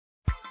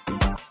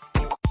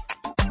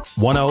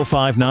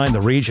1059 The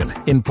Region,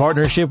 in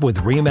partnership with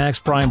RE/MAX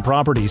Prime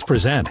Properties,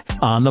 present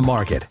On the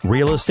Market,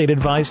 real estate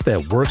advice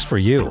that works for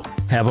you.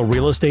 Have a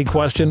real estate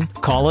question?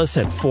 Call us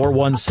at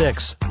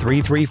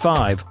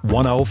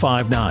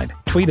 416-335-1059.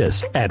 Tweet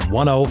us at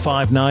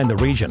 1059 The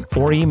Region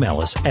or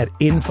email us at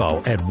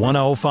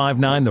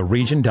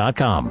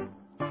info@1059theregion.com.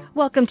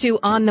 Welcome to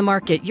On the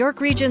Market,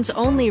 York Region's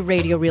only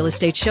radio real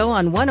estate show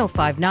on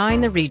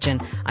 1059 The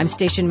Region. I'm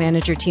station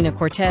manager Tina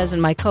Cortez,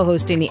 and my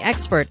co-host and the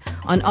expert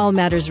on all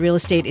matters real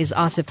estate is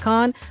Asif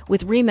Khan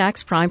with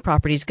RE/MAX Prime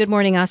Properties. Good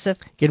morning, Asif.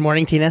 Good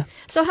morning, Tina.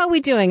 So how are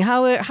we doing?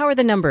 How are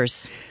the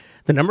numbers?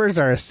 The numbers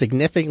are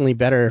significantly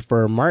better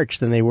for March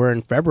than they were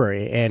in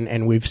February,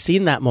 and we've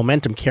seen that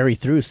momentum carry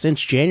through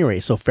since January.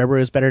 So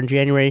February was better than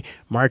January,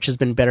 March has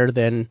been better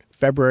than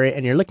February,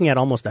 and you're looking at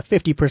almost a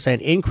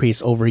 50%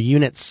 increase over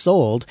units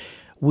sold.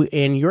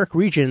 In York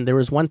Region, there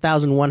was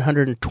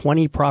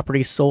 1,120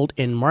 properties sold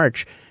in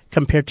March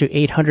compared to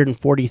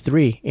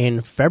 843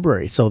 in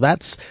February. So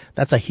that's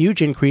a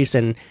huge increase,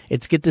 and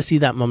it's good to see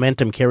that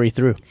momentum carry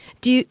through.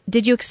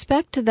 Did you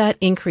expect that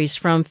increase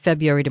from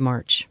February to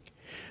March?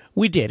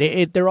 We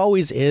did. There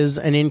always is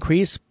an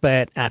increase,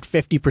 but at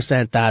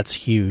 50%, that's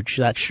huge.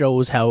 That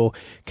shows how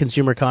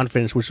consumer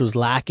confidence, which was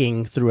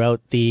lacking throughout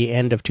the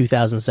end of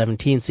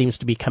 2017, seems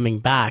to be coming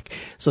back.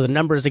 So the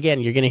numbers, again,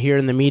 you're going to hear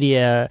in the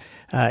media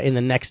in the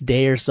next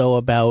day or so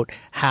about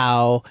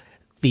how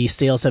the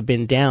sales have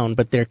been down,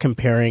 but they're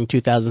comparing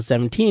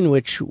 2017,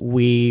 which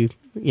we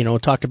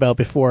talked about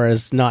before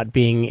as not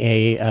being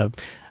a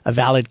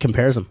valid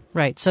comparison.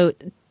 Right. So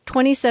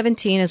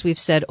 2017, as we've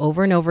said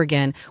over and over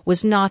again,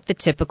 was not the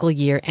typical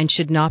year and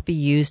should not be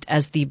used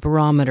as the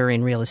barometer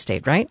in real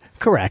estate, right?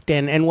 Correct.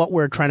 And what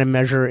we're trying to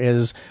measure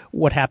is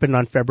what happened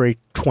on February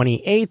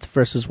 28th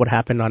versus what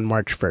happened on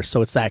March 1st.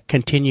 So it's that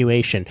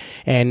continuation.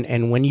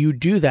 And when you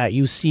do that,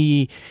 you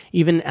see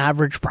even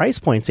average price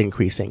points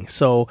increasing.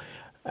 So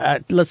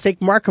let's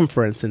take Markham,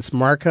 for instance.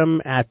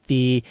 Markham at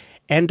the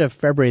end of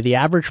February, the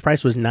average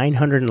price was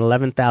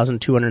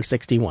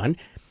 $911,261.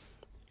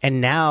 And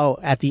now,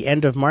 at the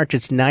end of March,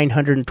 it's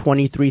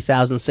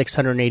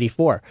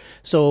 $923,684.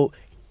 So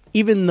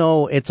even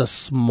though it's a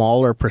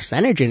smaller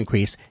percentage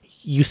increase,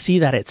 you see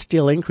that it's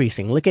still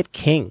increasing. Look at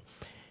King.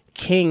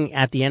 King,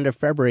 at the end of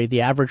February,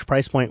 the average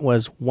price point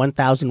was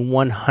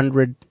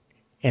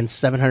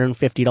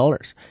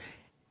 $1,750.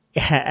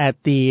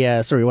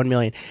 $1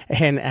 million.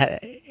 And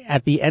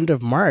at the end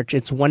of March,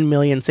 it's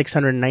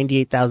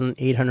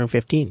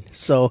 $1,698,815.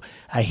 So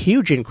a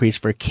huge increase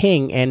for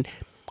King. And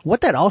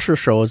what that also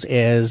shows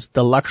is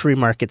the luxury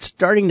market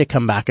starting to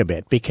come back a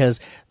bit, because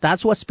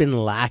that's what's been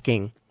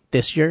lacking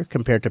this year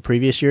compared to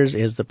previous years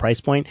is the price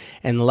point.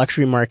 And the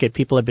luxury market,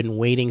 people have been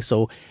waiting.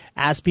 So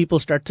as people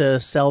start to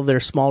sell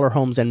their smaller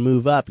homes and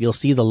move up, you'll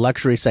see the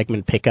luxury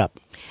segment pick up.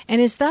 And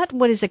is that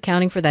what is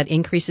accounting for that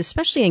increase,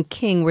 especially in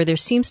King, where there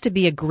seems to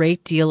be a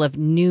great deal of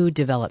new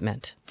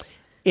development?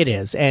 It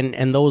is,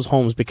 and those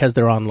homes, because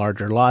they're on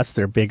larger lots,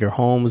 they're bigger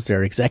homes,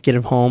 they're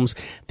executive homes,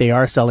 they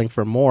are selling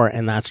for more,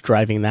 and that's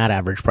driving that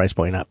average price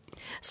point up.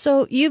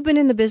 So you've been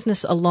in the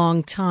business a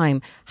long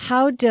time.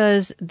 How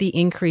does the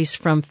increase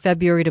from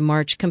February to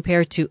March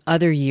compare to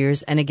other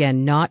years, and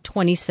again, not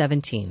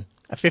 2017?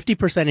 A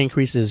 50%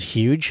 increase is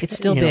huge. It's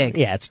still big.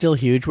 Yeah, it's still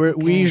huge.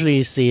 We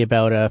usually see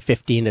about a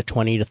 15 to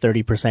 20 to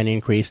 30%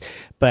 increase,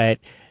 but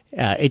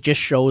it just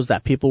shows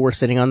that people were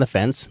sitting on the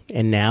fence,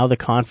 and now the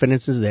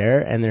confidence is there,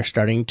 and they're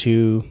starting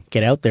to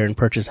get out there and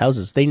purchase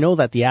houses. They know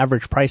that the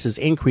average price is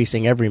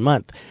increasing every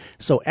month.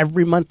 So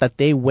every month that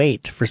they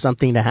wait for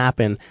something to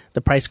happen,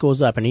 the price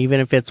goes up. And even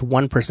if it's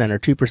 1% or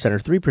 2% or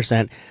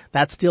 3%,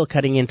 that's still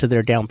cutting into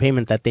their down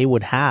payment that they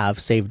would have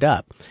saved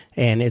up.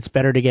 And it's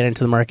better to get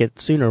into the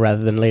market sooner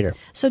rather than later.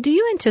 So do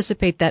you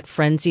anticipate that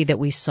frenzy that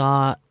we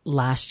saw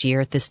last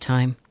year at this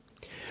time?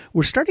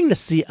 We're starting to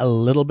see a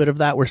little bit of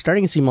that. We're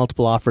starting to see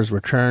multiple offers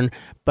return,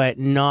 but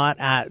not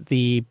at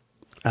the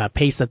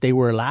pace that they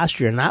were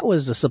last year, and that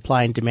was a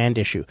supply and demand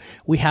issue.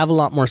 We have a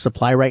lot more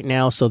supply right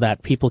now so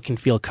that people can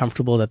feel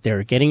comfortable that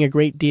they're getting a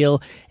great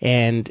deal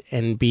and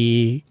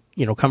be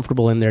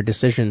comfortable in their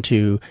decision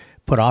to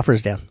put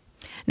offers down.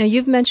 Now,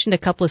 you've mentioned a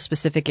couple of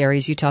specific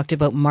areas. You talked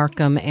about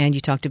Markham and you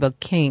talked about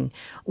King.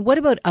 What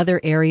about other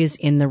areas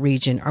in the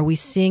region? Are we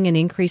seeing an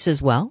increase as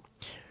well?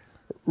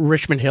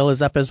 Richmond Hill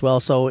is up as well.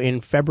 So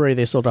in February,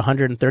 they sold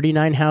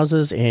 139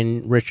 houses,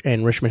 and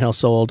Richmond Hill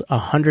sold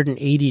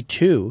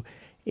 182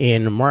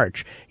 in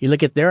March. You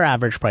look at their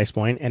average price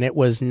point, and it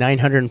was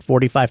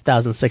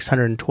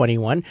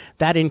 $945,621.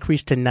 That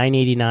increased to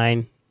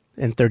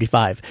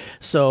 $989,035.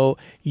 So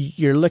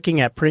you're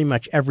looking at pretty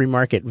much every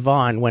market.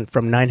 Vaughan went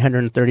from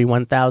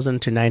 $931,000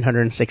 to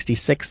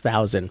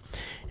 $966,000.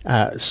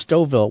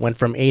 Stouffville went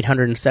from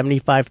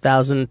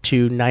 $875,000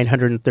 to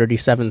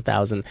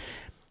 $937,000.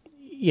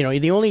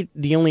 The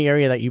only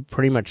area that you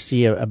pretty much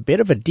see a bit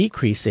of a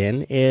decrease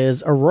in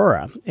is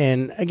Aurora.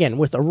 And again,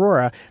 with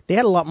Aurora, they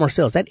had a lot more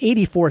sales. They had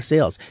 84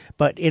 sales.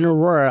 But in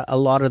Aurora, a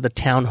lot of the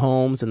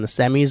townhomes and the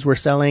semis were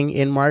selling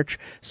in March.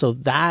 So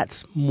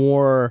that's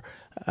more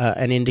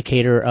an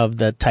indicator of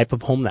the type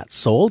of home that's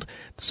sold.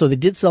 So they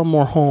did sell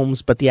more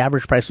homes, but the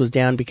average price was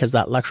down because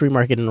that luxury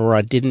market in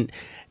Aurora didn't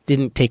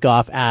take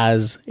off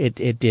as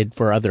it did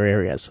for other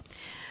areas.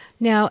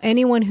 Now,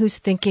 anyone who's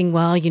thinking,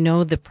 well,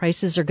 the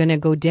prices are going to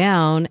go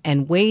down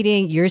and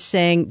waiting, you're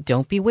saying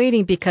don't be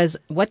waiting, because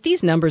what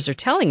these numbers are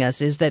telling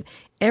us is that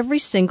every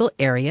single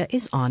area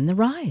is on the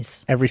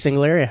rise. Every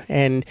single area.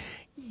 And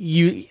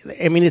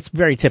it's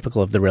very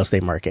typical of the real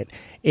estate market.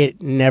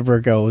 It never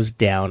goes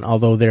down,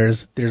 although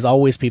there's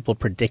always people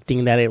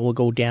predicting that it will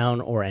go down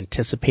or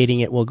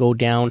anticipating it will go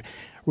down.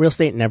 Real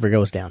estate never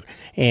goes down.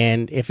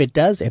 And if it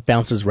does, it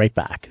bounces right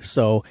back.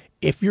 So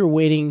if you're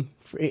waiting,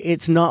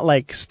 it's not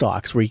like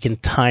stocks where you can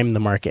time the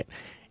market.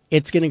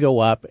 It's going to go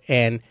up.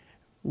 And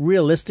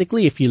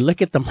realistically, if you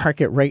look at the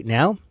market right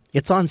now,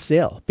 it's on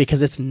sale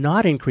because it's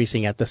not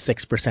increasing at the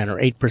 6% or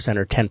 8%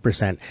 or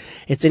 10%.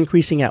 It's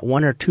increasing at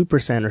 1 or 2%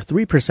 or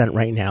 3%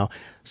 right now.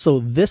 So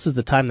this is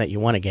the time that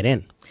you want to get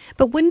in.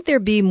 But wouldn't there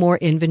be more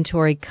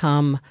inventory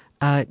come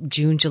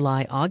June,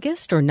 July,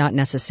 August, or not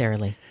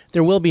necessarily?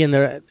 There will be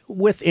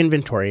with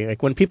inventory.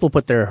 Like when people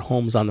put their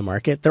homes on the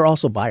market, they're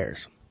also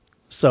buyers.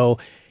 So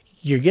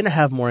you're going to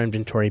have more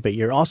inventory, but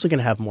you're also going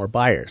to have more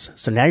buyers.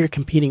 So now you're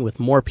competing with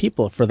more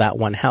people for that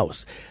one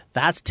house.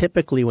 That's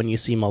typically when you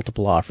see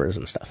multiple offers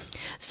and stuff.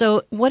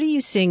 So what are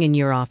you seeing in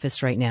your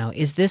office right now?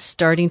 Is this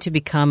starting to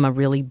become a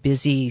really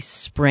busy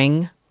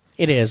spring?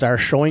 It is. Our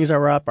showings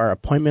are up. Our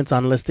appointments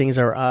on listings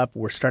are up.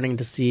 We're starting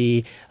to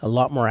see a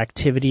lot more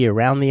activity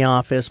around the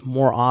office,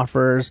 more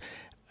offers.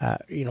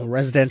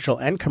 Residential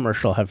and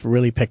commercial have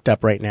really picked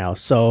up right now.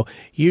 So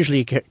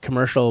usually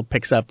commercial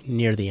picks up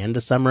near the end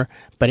of summer,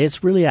 but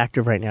it's really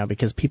active right now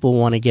because people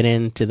want to get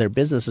into their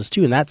businesses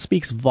too, and that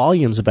speaks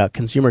volumes about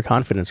consumer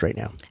confidence right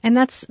now. And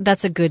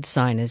that's a good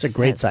sign. It's a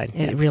great sign.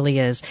 It really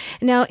is.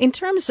 Now, in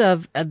terms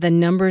of the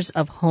numbers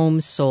of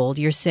homes sold,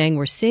 you're saying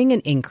we're seeing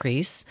an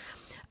increase.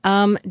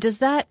 Does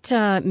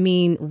that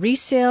mean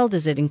resale?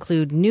 Does it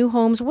include new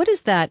homes? What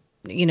does that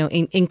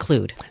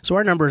include? So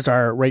our numbers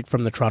are right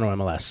from the Toronto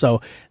MLS.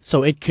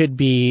 So it could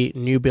be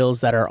new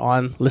builds that are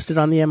listed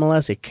on the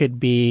MLS. It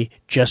could be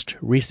just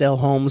resale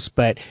homes,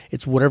 but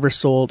it's whatever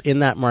sold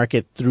in that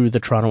market through the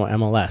Toronto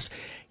MLS.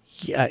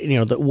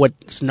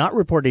 What's not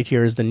reported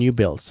here is the new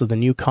builds. So the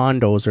new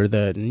condos or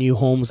the new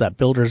homes that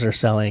builders are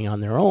selling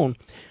on their own,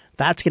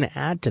 that's going to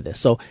add to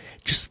this. So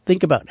just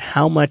think about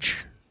how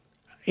much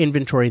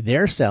inventory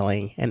they're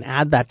selling and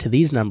add that to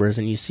these numbers,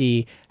 and you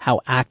see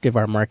how active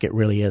our market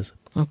really is.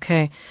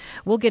 Okay.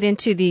 We'll get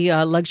into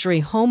the luxury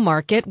home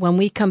market when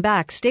we come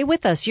back. Stay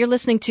with us. You're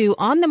listening to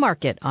On the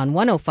Market on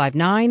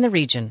 105.9 The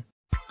Region.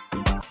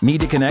 Need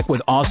to connect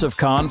with Asif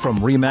Khan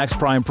from RE/MAX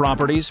Prime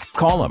Properties?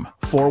 Call him,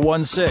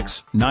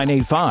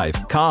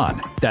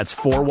 416-985-KHAN. That's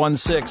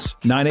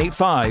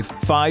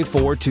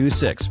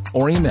 416-985-5426.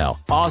 Or email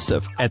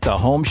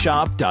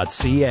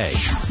asif@thehomeshop.ca.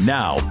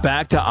 Now,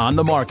 back to On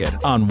the Market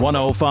on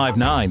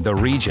 105.9 The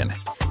Region.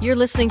 You're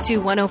listening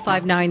to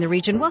 105.9 The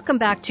Region. Welcome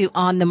back to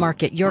On the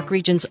Market, York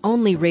Region's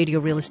only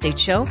radio real estate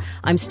show.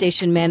 I'm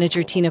station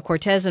manager Tina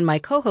Cortez, and my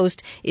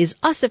co-host is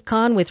Asif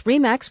Khan with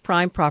RE/MAX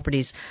Prime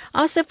Properties.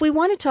 Asif, we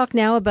want to talk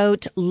now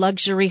about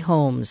luxury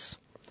homes.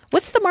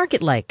 What's the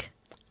market like?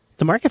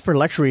 The market for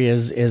luxury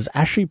is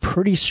actually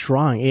pretty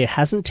strong. It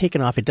hasn't taken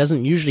off. It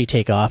doesn't usually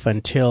take off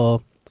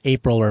until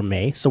April or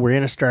May, so we're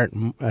going to start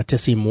to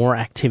see more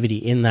activity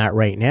in that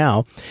right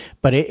now.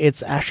 But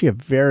it's actually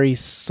a very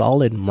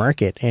solid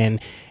market, and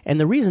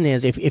the reason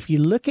is if you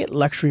look at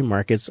luxury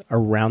markets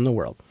around the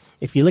world,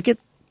 if you look at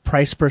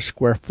price per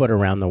square foot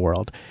around the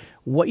world,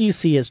 what you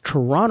see is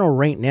Toronto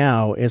right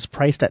now is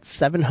priced at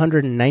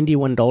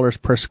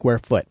 $791 per square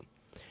foot.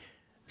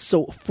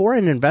 So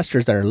foreign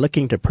investors that are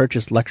looking to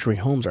purchase luxury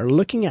homes are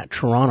looking at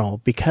Toronto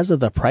because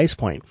of the price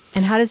point.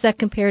 And how does that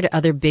compare to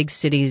other big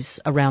cities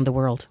around the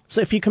world?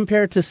 So if you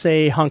compare it to,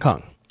 say, Hong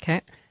Kong.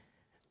 Okay.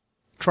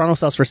 Toronto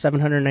sells for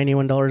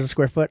 $791 a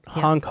square foot.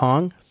 Yeah. Hong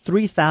Kong,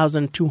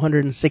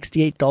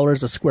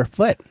 $3,268 a square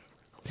foot.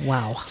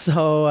 Wow.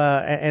 So,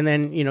 and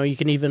then, you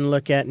can even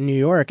look at New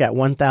York at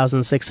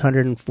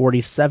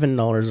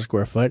 $1,647 a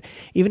square foot.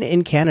 Even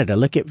in Canada,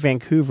 look at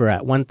Vancouver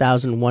at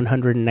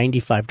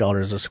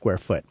 $1,195 a square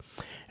foot.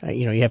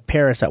 You have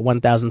Paris at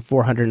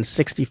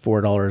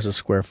 $1,464 a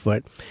square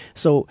foot.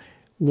 So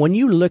when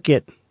you look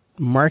at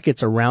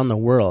markets around the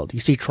world,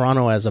 you see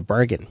Toronto as a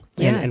bargain.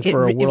 Yeah, and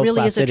for a world-class it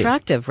really is city.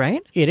 Attractive,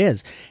 right? It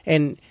is.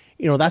 And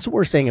that's what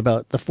we're saying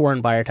about the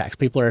foreign buyer tax.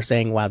 People are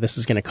saying, wow, this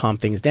is going to calm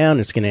things down.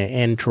 It's going to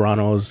end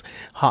Toronto's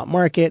hot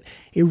market.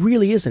 It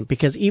really isn't,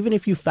 because even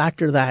if you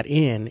factor that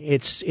in,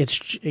 it's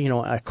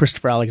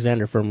Christopher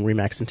Alexander from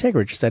RE/MAX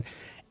Integrity said,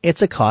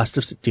 it's a cost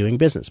of doing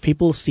business.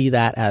 People see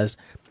that as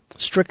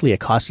strictly a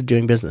cost of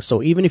doing business.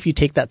 So even if you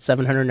take that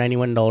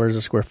 $791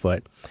 a square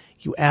foot,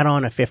 you add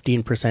on a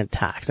 15%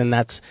 tax, and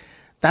that's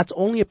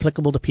only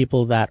applicable to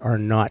people that are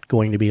not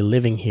going to be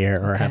living here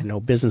or have no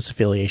business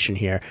affiliation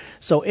here.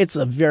 So it's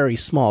a very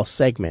small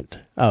segment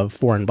of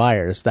foreign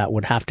buyers that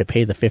would have to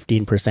pay the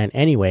 15%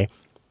 anyway.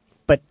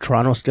 But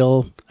Toronto's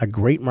still a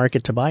great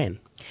market to buy in.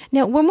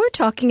 Now, when we're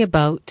talking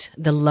about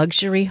the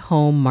luxury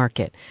home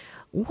market,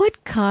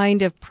 what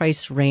kind of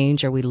price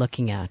range are we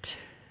looking at?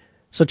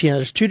 So, Tina,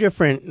 there's two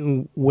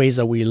different ways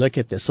that we look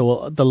at this.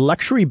 So the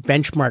luxury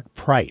benchmark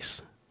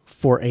price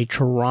for a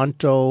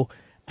Toronto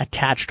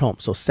attached home,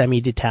 so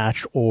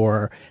semi-detached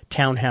or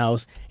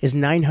townhouse, is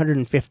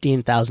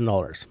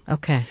 $915,000.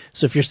 Okay.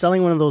 So if you're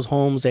selling one of those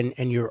homes and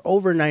you're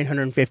over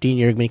 $915,000,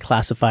 you're going to be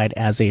classified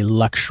as a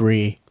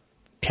luxury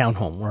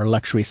townhome or a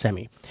luxury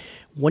semi.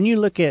 When you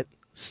look at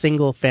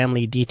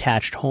single-family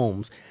detached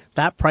homes,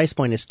 that price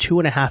point is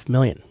 $2.5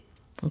 million.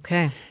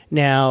 Okay.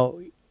 Now,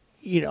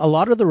 a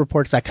lot of the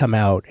reports that come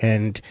out,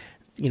 and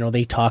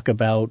they talk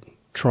about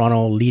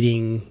Toronto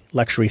leading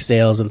luxury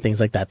sales and things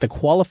like that. The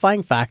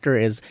qualifying factor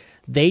is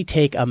they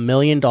take $1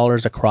 million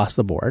across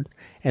the board,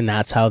 and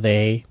that's how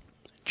they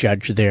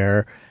judge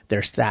their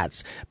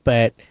stats.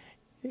 But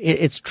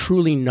it's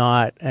truly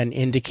not an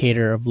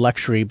indicator of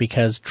luxury,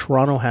 because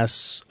Toronto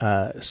has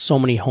so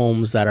many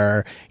homes that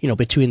are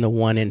between the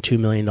 $1 and $2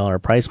 million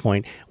price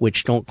point,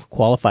 which don't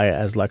qualify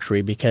as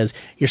luxury, because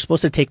you're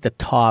supposed to take the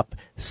top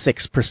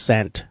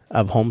 6%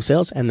 of home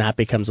sales, and that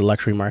becomes a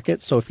luxury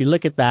market. So if you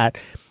look at that,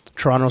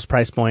 Toronto's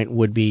price point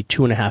would be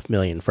 $2.5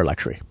 million for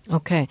luxury.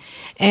 Okay,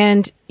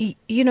 and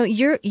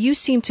you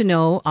seem to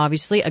know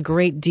obviously a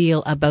great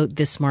deal about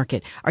this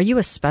market. Are you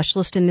a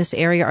specialist in this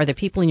area? Are there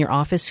people in your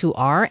office who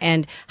are?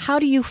 And how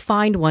do you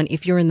find one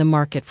if you're in the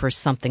market for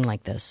something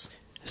like this?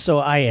 So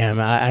I am.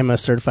 I'm a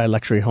certified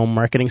luxury home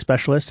marketing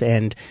specialist,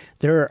 and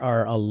there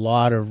are a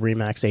lot of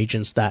RE/MAX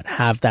agents that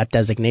have that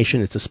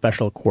designation. It's a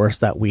special course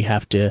that we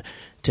have to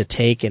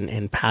take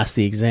and pass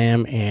the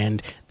exam,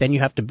 and then you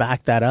have to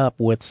back that up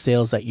with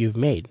sales that you've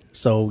made.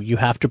 So you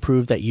have to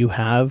prove that you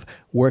have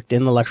worked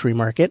in the luxury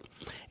market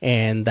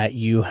and that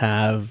you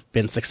have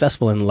been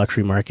successful in the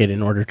luxury market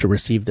in order to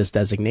receive this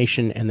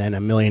designation, and then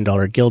 $1 million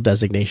guild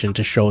designation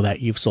to show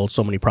that you've sold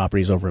so many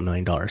properties over $1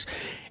 million.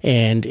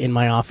 And in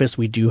my office,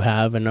 we do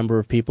have a number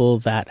of people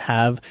that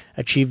have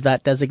achieved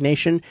that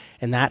designation,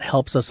 and that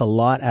helps us a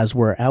lot as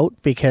we're out,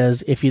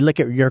 because if you look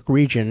at York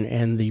Region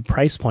and the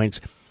price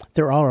points,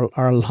 there are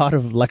a lot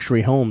of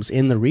luxury homes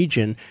in the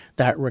region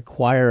that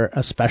require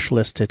a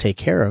specialist to take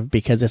care of,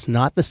 because it's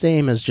not the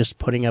same as just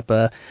putting up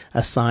a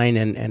sign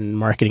and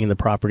marketing the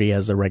property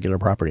as a regular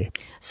property.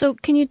 So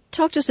can you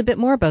talk to us a bit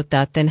more about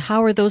that then?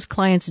 How are those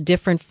clients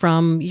different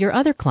from your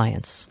other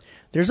clients?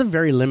 There's a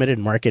very limited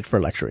market for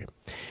luxury.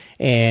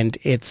 And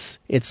it's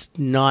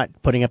not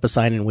putting up a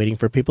sign and waiting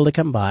for people to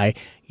come by.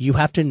 You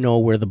have to know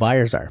where the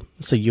buyers are.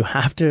 So you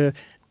have to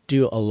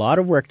do a lot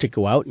of work to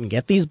go out and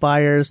get these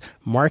buyers,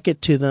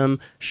 market to them,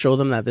 show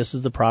them that this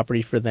is the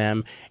property for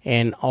them,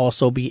 and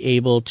also be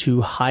able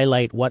to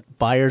highlight what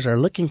buyers are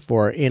looking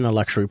for in a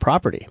luxury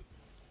property.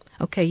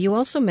 Okay, you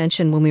also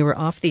mentioned when we were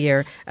off the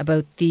air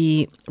about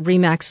the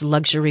RE/MAX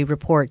Luxury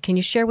Report. Can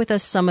you share with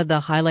us some of the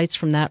highlights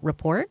from that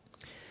report?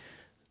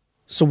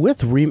 So with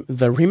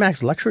the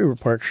RE/MAX Luxury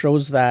Report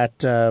shows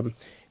that,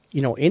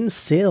 in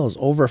sales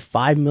over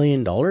 $5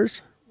 million,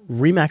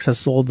 RE/MAX has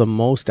sold the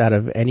most out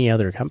of any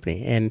other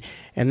company. And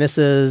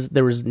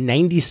there was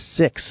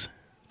 96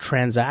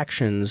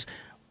 transactions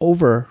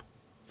over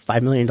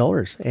 $5 million.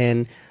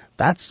 And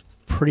that's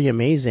pretty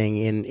amazing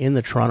in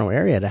the Toronto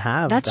area to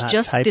have. That's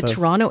just the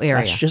Toronto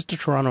area. That's just the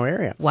Toronto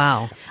area.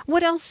 Wow.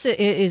 What else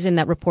is in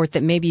that report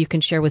that maybe you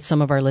can share with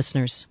some of our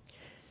listeners?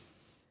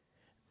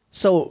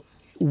 So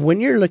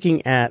when you're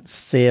looking at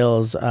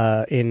sales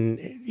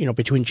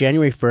between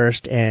January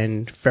 1st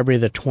and February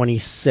the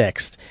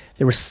 26th,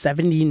 there were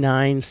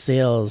 79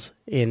 sales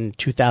in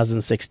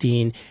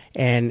 2016,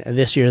 and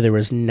this year there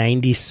was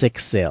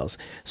 96 sales.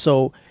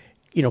 So,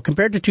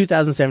 compared to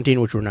 2017,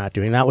 which we're not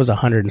doing, that was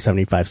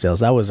 175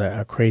 sales. That was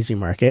a crazy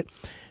market.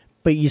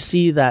 But you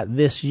see that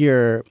this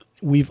year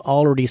we've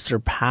already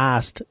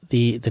surpassed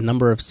the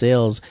number of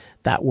sales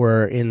that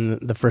were in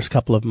the first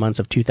couple of months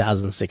of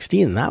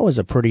 2016. That was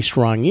a pretty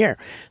strong year.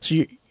 So,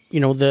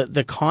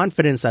 the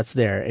confidence that's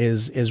there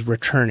is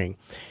returning.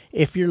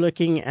 If you're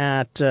looking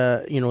at,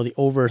 the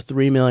over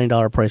 $3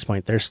 million price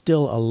point, there's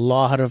still a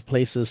lot of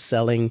places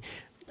selling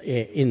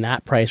in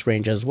that price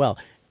range as well.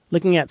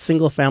 Looking at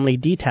single-family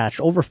detached,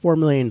 over $4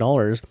 million,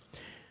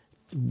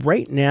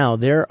 right now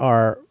there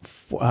are,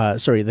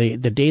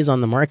 the days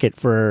on the market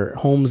for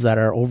homes that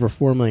are over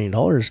 $4 million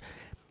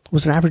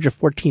was an average of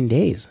 14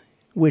 days.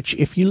 Which,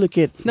 if you look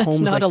at That's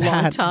homes not like a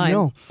long that, time.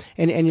 no,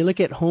 and you look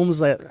at homes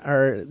that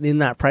are in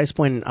that price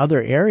point in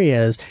other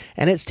areas,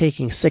 and it's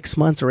taking 6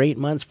 months or 8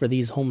 months for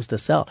these homes to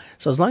sell.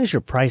 So as long as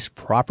you're priced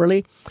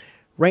properly,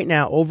 right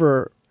now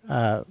over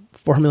 $4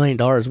 million,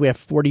 we have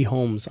 40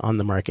 homes on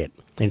the market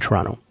in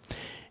Toronto.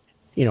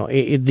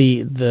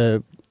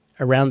 The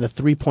around the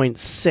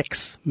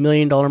 $3.6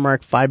 million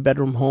mark,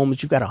 5-bedroom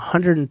homes, you've got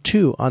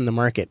 102 on the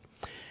market.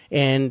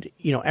 And,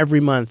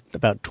 every month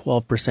about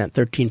 12%,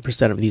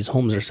 13% of these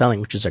homes are selling,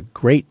 which is a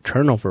great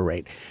turnover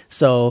rate.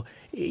 So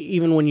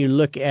even when you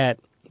look at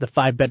the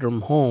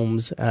 5-bedroom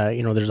homes,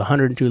 there's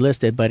 102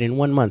 listed, but in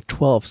 1 month,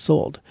 12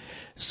 sold.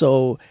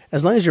 So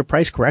as long as you're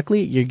priced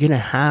correctly, you're going to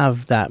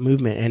have that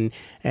movement.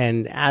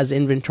 And as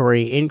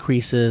inventory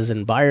increases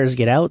and buyers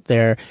get out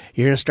there,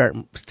 you're going to start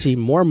to see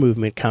more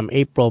movement come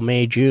April,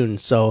 May, June.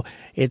 So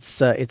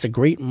it's a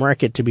great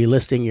market to be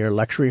listing your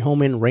luxury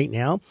home in right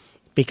now,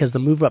 because the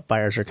move-up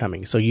buyers are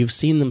coming. So you've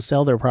seen them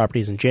sell their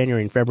properties in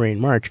January and February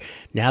and March.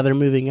 Now they're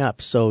moving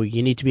up, so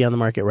you need to be on the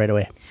market right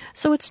away.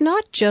 So it's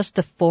not just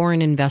the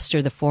foreign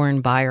investor, the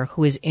foreign buyer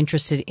who is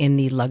interested in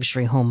the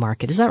luxury home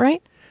market. Is that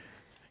right?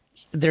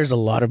 There's a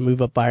lot of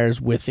move-up buyers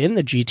within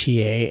the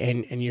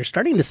GTA, and you're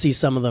starting to see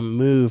some of them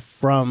move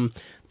from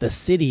the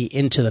city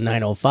into the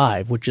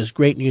 905, which is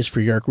great news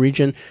for York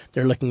Region.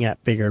 They're looking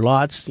at bigger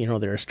lots.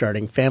 They're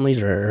starting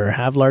families or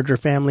have larger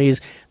families.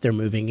 They're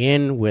moving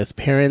in with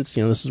parents.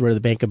 This is where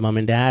the Bank of Mom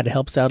and Dad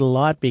helps out a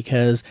lot,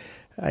 because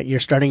you're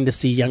starting to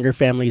see younger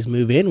families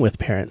move in with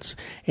parents,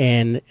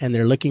 and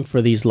they're looking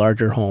for these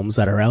larger homes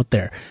that are out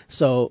there.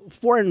 So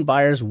foreign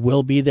buyers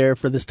will be there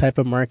for this type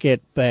of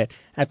market, but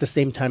at the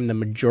same time, the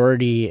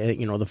majority,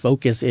 the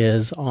focus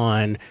is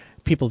on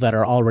people that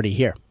are already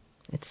here.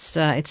 It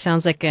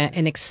sounds like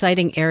an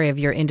exciting area of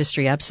your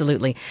industry,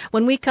 absolutely.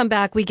 When we come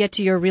back, we get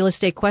to your real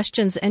estate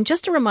questions. And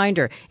just a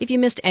reminder, if you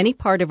missed any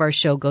part of our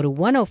show, go to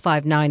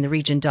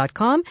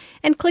 1059theregion.com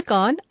and click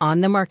on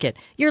the Market.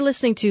 You're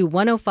listening to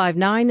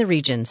 1059 The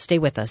Region. Stay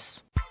with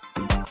us.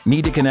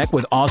 Need to connect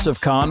with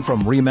Asif Khan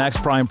from RE/MAX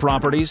Prime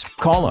Properties?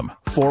 Call him,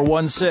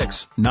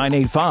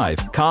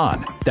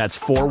 416-985-KHAN. That's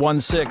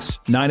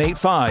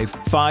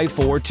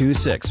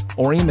 416-985-5426.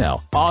 Or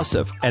email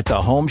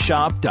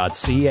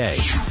asif@thehomeshop.ca.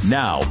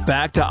 Now,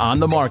 back to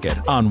On the Market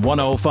on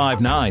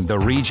 1059 The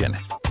Region.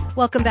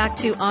 Welcome back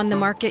to On the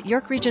Market,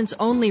 York Region's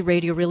only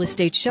radio real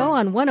estate show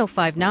on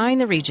 1059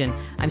 The Region.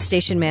 I'm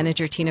station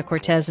manager Tina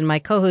Cortez, and my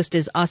co-host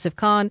is Asif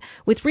Khan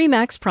with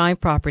RE/MAX Prime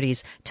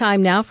Properties.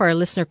 Time now for our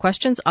listener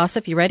questions.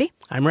 Asif, you ready?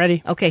 I'm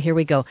ready. Okay, here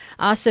we go.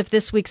 Asif,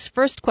 this week's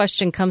first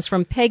question comes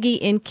from Peggy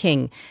in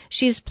King.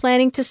 She's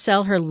planning to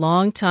sell her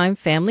longtime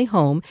family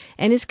home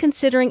and is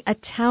considering a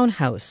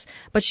townhouse,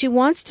 but she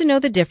wants to know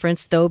the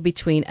difference, though,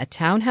 between a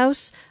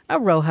townhouse, a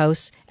row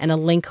house, and a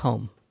link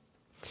home.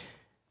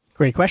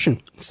 Great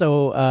question.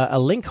 So a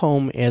link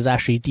home is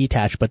actually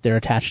detached, but they're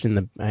attached in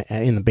the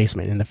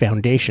basement, in the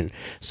foundation.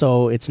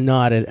 So it's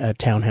not a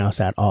townhouse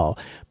at all.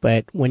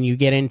 But when you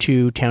get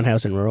into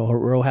townhouse and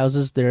row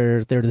houses,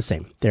 they're the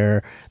same.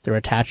 They're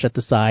attached at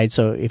the side.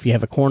 So if you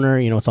have a corner,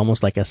 it's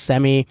almost like a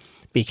semi,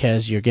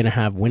 because you're going to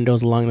have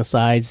windows along the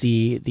sides.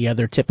 The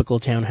other typical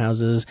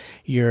townhouses,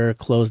 you're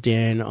closed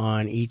in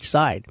on each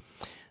side.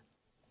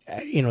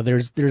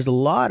 There's a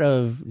lot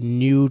of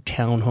new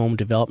townhome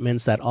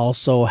developments that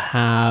also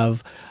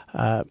have,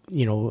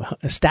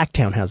 stacked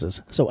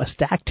townhouses. So a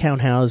stacked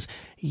townhouse,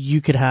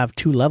 you could have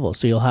 2 levels.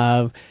 So you'll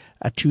have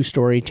a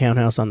 2-story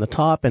townhouse on the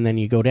top, and then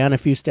you go down a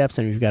few steps,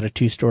 and you've got a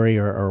 2-story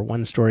or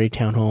 1-story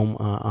townhome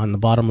on the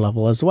bottom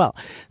level as well.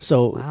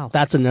 So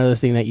That's another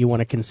thing that you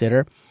want to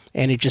consider.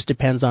 And it just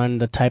depends on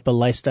the type of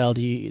lifestyle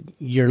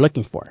you're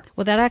looking for.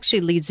 Well, that actually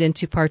leads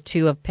into part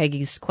 2 of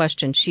Peggy's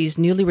question. She's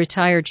newly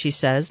retired, she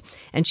says,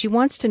 and she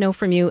wants to know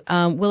from you,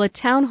 will a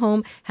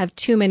townhome have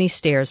too many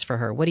stairs for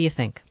her? What do you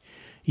think?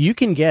 You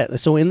can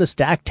so in the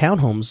stacked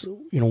townhomes,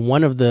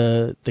 one of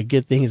the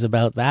good things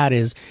about that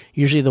is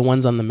usually the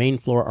ones on the main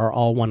floor are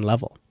all one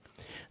level.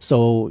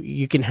 So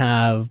you can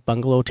have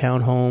bungalow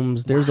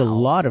townhomes. There's a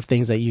lot of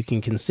things that you can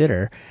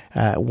consider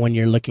when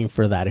you're looking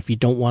for that. If you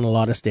don't want a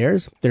lot of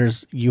stairs,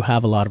 you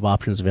have a lot of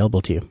options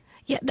available to you.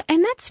 Yeah,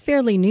 and that's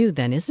fairly new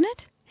then, isn't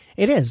it?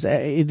 It is.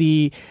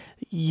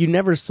 You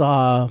never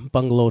saw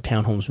bungalow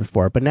townhomes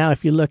before, but now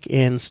if you look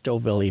in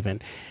Stouffville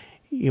even,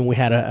 we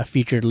had a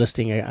featured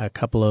listing a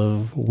couple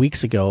of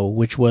weeks ago,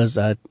 which was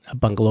a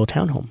bungalow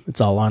townhome.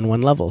 It's all on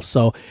one level.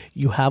 So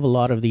you have a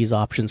lot of these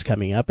options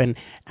coming up. And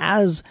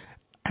as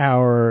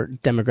our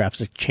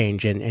demographics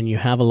change and you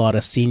have a lot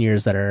of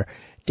seniors that are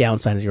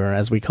downsizing, or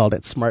as we called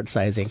it, smart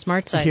sizing.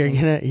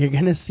 You're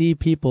gonna see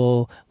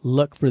people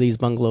look for these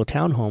bungalow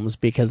townhomes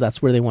because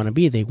that's where they want to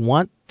be. They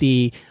want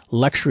the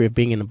luxury of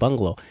being in a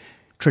bungalow.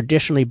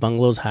 Traditionally,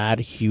 bungalows had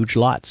huge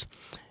lots.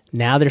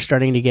 Now they're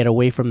starting to get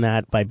away from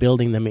that by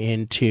building them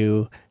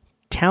into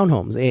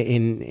townhomes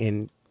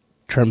in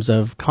terms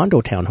of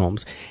condo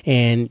townhomes,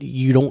 and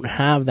you don't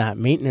have that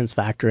maintenance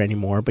factor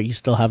anymore, but you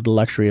still have the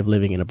luxury of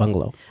living in a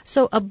bungalow.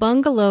 So a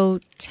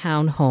bungalow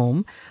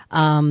townhome,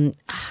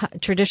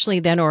 traditionally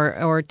then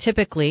or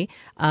typically,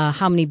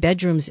 how many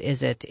bedrooms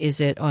is it?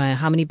 Is it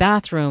how many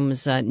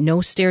bathrooms?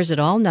 No stairs at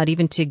all, not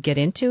even to get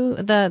into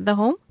the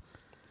home?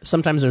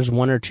 Sometimes there's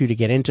 1 or 2 to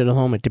get into the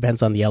home. It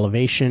depends on the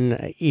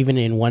elevation. Even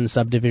in one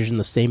subdivision,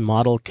 the same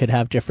model could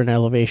have different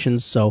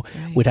elevations, so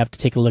we'd have to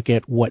take a look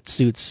at what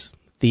suits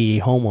the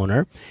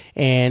homeowner.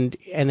 And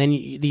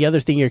then the other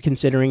thing you're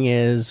considering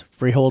is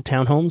freehold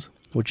townhomes,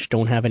 which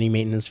don't have any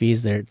maintenance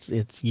fees.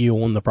 It's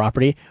you own the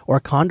property, or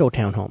condo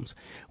townhomes,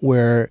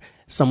 where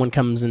someone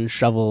comes and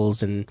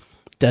shovels and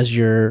does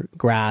your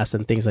grass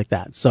and things like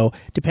that. So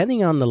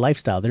depending on the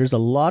lifestyle, there's a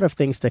lot of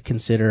things to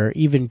consider,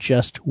 even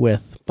just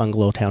with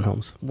bungalow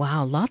townhomes.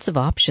 Wow, lots of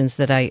options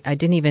that I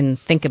didn't even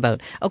think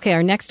about. Okay,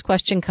 our next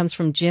question comes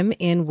from Jim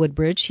in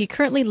Woodbridge. He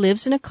currently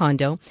lives in a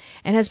condo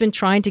and has been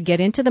trying to get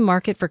into the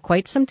market for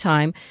quite some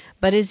time,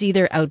 but is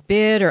either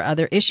outbid or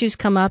other issues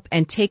come up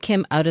and take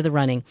him out of the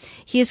running.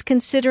 He is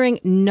considering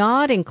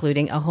not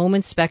including a home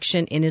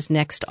inspection in his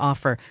next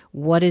offer.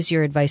 What is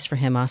your advice for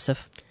him, Asif?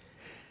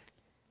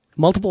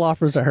 Multiple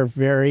offers are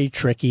very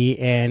tricky,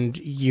 and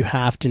you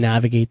have to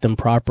navigate them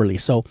properly.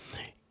 So,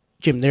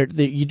 Jim,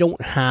 you don't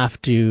have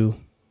to,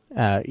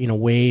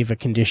 waive a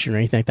condition or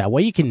anything like that.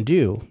 What you can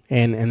do,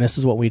 and this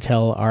is what we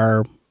tell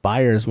our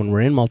buyers when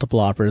we're in multiple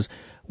offers,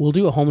 we'll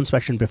do a home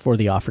inspection before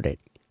the offer date.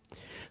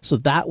 So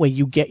that way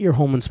you get your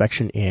home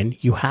inspection in,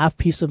 you have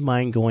peace of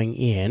mind going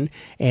in,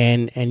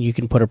 and you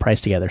can put a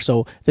price together.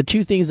 So the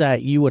two things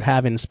that you would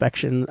have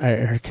inspection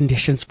or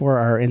conditions for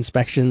are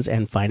inspections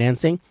and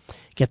financing.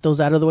 Get those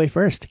out of the way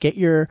first. Get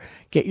your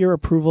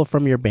approval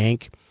from your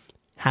bank.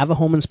 Have a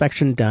home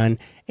inspection done,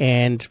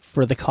 and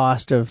for the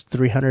cost of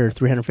 $300 or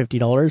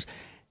 $350,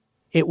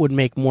 it would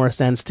make more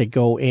sense to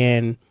go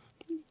in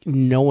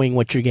knowing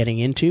what you're getting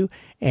into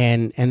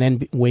and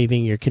then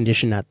waiving your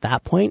condition at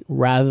that point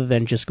rather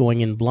than just going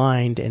in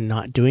blind and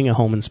not doing a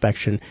home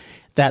inspection.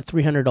 That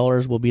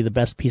 $300 will be the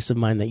best peace of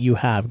mind that you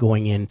have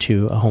going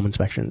into a home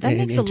inspection. That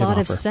makes a lot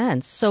of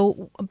sense.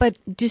 So, but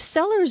do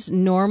sellers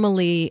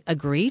normally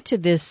agree to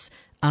this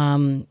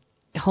home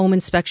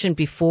inspection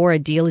before a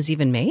deal is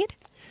even made?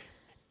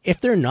 If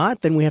they're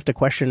not, then we have to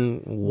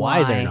question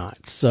why they're not.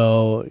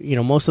 So,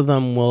 most of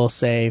them will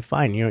say,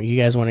 fine,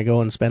 you guys want to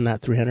go and spend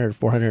that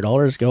 $300 or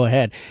 $400, go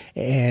ahead.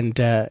 And,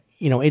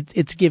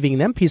 it's giving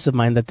them peace of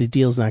mind that the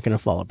deal's not going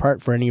to fall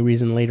apart for any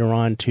reason later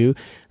on, too.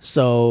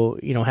 So,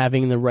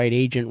 having the right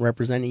agent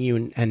representing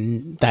you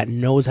and that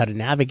knows how to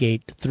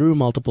navigate through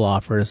multiple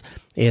offers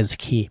is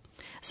key.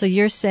 So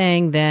you're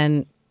saying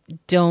then,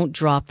 don't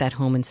drop that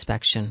home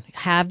inspection.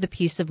 Have the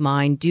peace of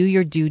mind, do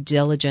your due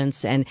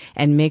diligence, and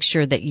make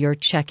sure that you're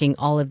checking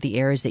all of the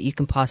areas that you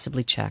can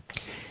possibly check.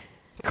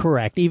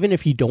 Correct. Even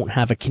if you don't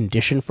have a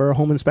condition for a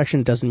home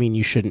inspection, doesn't mean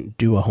you shouldn't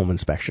do a home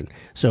inspection.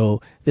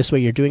 So this way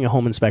you're doing a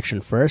home inspection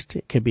first.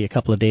 It could be a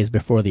couple of days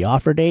before the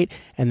offer date,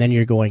 and then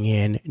you're going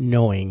in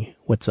knowing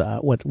what's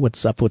up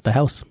with the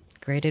house.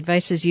 Great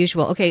advice as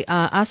usual. Okay,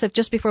 Asif,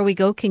 just before we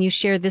go, can you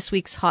share this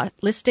week's hot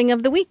listing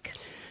of the week?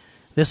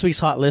 This week's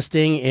hot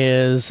listing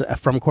is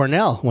from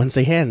Cornell, once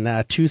again,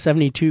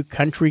 272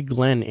 Country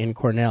Glen in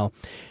Cornell.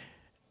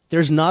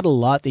 There's not a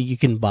lot that you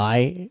can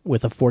buy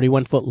with a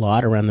 41-foot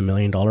lot around the $1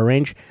 million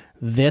range.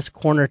 This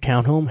corner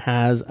townhome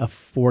has a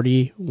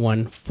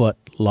 41-foot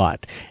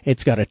lot.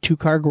 It's got a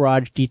 2-car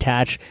garage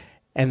detached,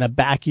 and the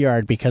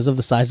backyard, because of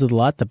the size of the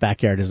lot, the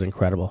backyard is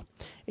incredible.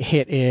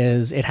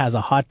 It has a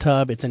hot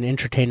tub. It's an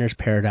entertainer's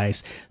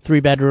paradise.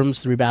 3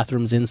 bedrooms, 3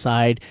 bathrooms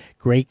inside,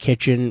 great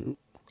kitchen,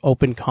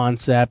 open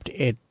concept.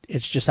 It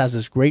just has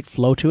this great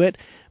flow to it,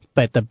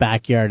 but the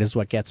backyard is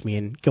what gets me.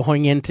 And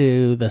going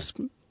into the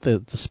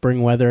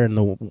spring weather and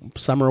the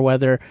summer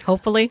weather,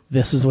 hopefully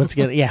this is what's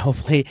gonna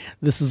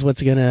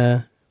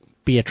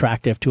be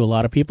attractive to a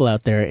lot of people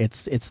out there.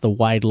 It's the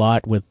wide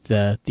lot with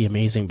the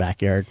amazing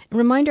backyard.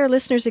 Remind our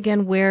listeners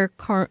again where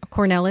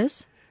Cornell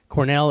is.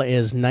 Cornell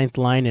is 9th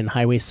Line and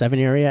Highway 7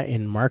 area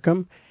in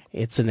Markham.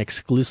 It's an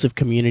exclusive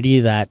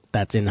community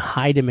that's in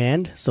high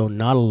demand, so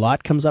not a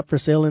lot comes up for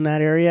sale in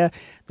that area.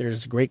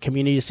 There's a great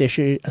community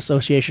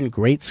association,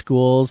 great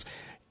schools,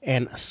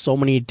 and so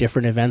many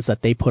different events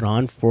that they put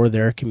on for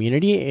their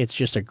community. It's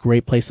just a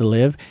great place to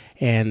live,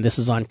 and this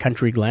is on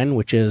Country Glen,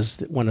 which is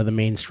one of the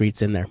main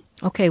streets in there.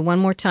 Okay, one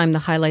more time, the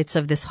highlights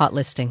of this hot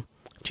listing.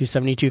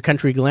 272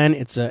 Country Glen.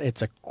 It's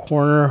a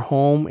corner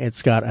home.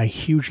 It's got a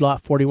huge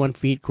lot, 41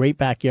 feet, great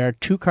backyard,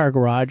 2-car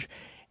garage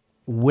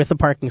with a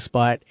parking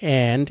spot,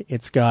 and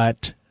it's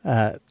got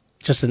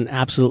just an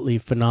absolutely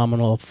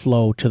phenomenal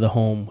flow to the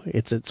home.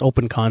 It's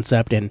open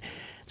concept, and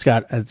it's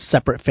got a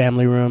separate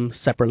family room,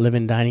 separate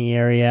living dining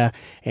area,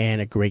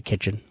 and a great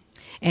kitchen.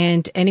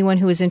 And anyone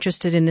who is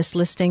interested in this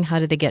listing, how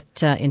do they get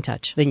in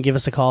touch? They can give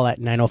us a call at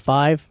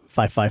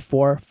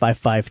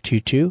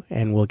 905-554-5522,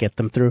 and we'll get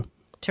them through.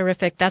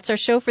 Terrific. That's our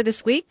show for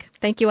this week.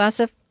 Thank you,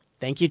 Asif.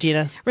 Thank you,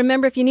 Tina.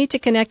 Remember, if you need to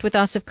connect with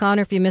Asif Khan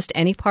or if you missed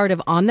any part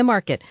of On the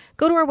Market,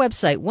 go to our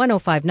website,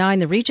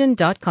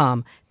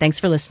 1059theregion.com.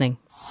 Thanks for listening.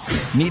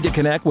 Need to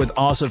connect with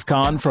Asif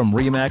Khan from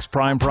RE/MAX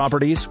Prime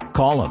Properties?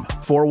 Call him,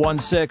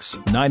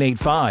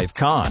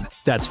 416-985-KHAN.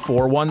 That's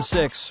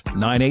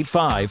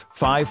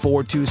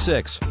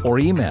 416-985-5426. Or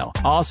email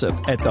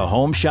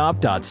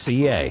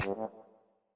asif@thehomeshop.ca.